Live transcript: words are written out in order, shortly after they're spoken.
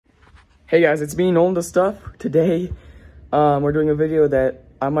Hey guys, it's me, Nolan the Stuff. Today, we're doing a video that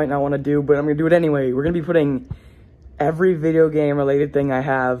I might not want to do, but I'm gonna do it anyway. We're gonna be putting every video game related thing I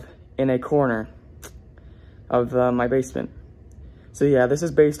have in a corner of my basement. So yeah, this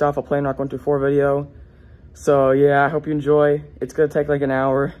is based off a Plain Rock 124 video. So yeah, I hope you enjoy. It's gonna take like an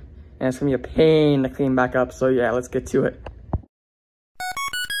hour, and it's gonna be a pain to clean back up. So yeah, let's get to it.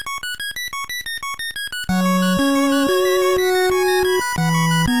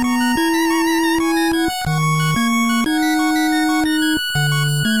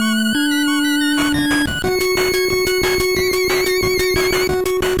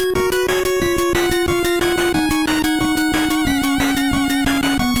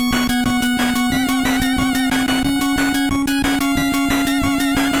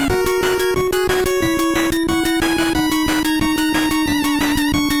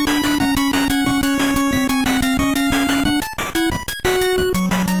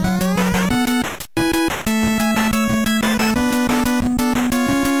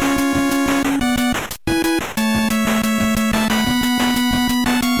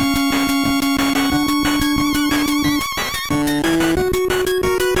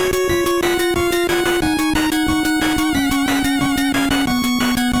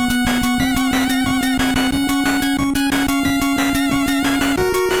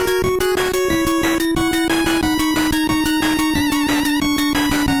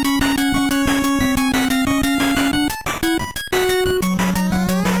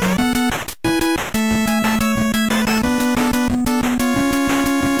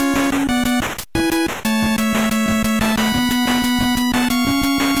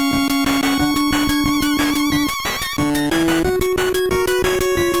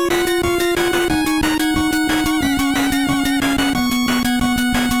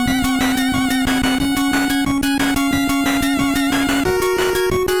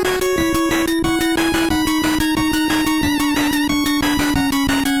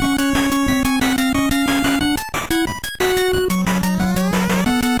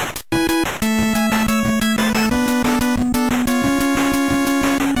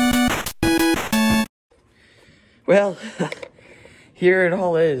 Well, here it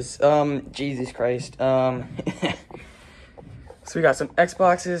all is. Jesus Christ. So we got some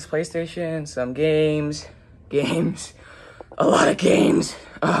Xboxes, PlayStation, some games, a lot of games.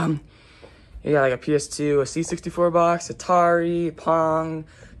 You got like a PS2, a C64 box, Atari, Pong,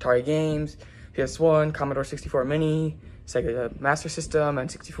 Atari games, PS1, Commodore 64 Mini, Sega Master System,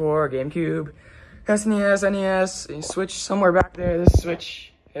 N64, GameCube, SNES, NES, Switch somewhere back there, this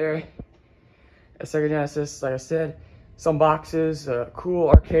Switch here. A Sega Genesis, like I said, some boxes, a cool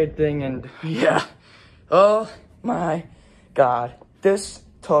arcade thing, and yeah. Oh my God. This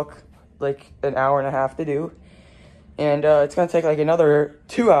took like an hour and a half to do, and it's gonna take like another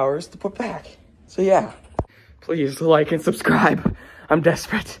 2 hours to put back. So yeah, please like and subscribe. I'm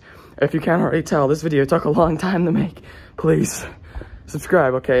desperate. If you can't already tell, this video took a long time to make. Please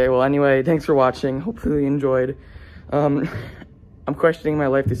subscribe. Okay, well anyway, thanks for watching. Hopefully you enjoyed. I'm questioning my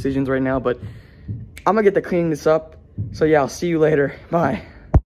life decisions right now, but I'm gonna get to cleaning this up. So yeah, I'll see you later. Bye.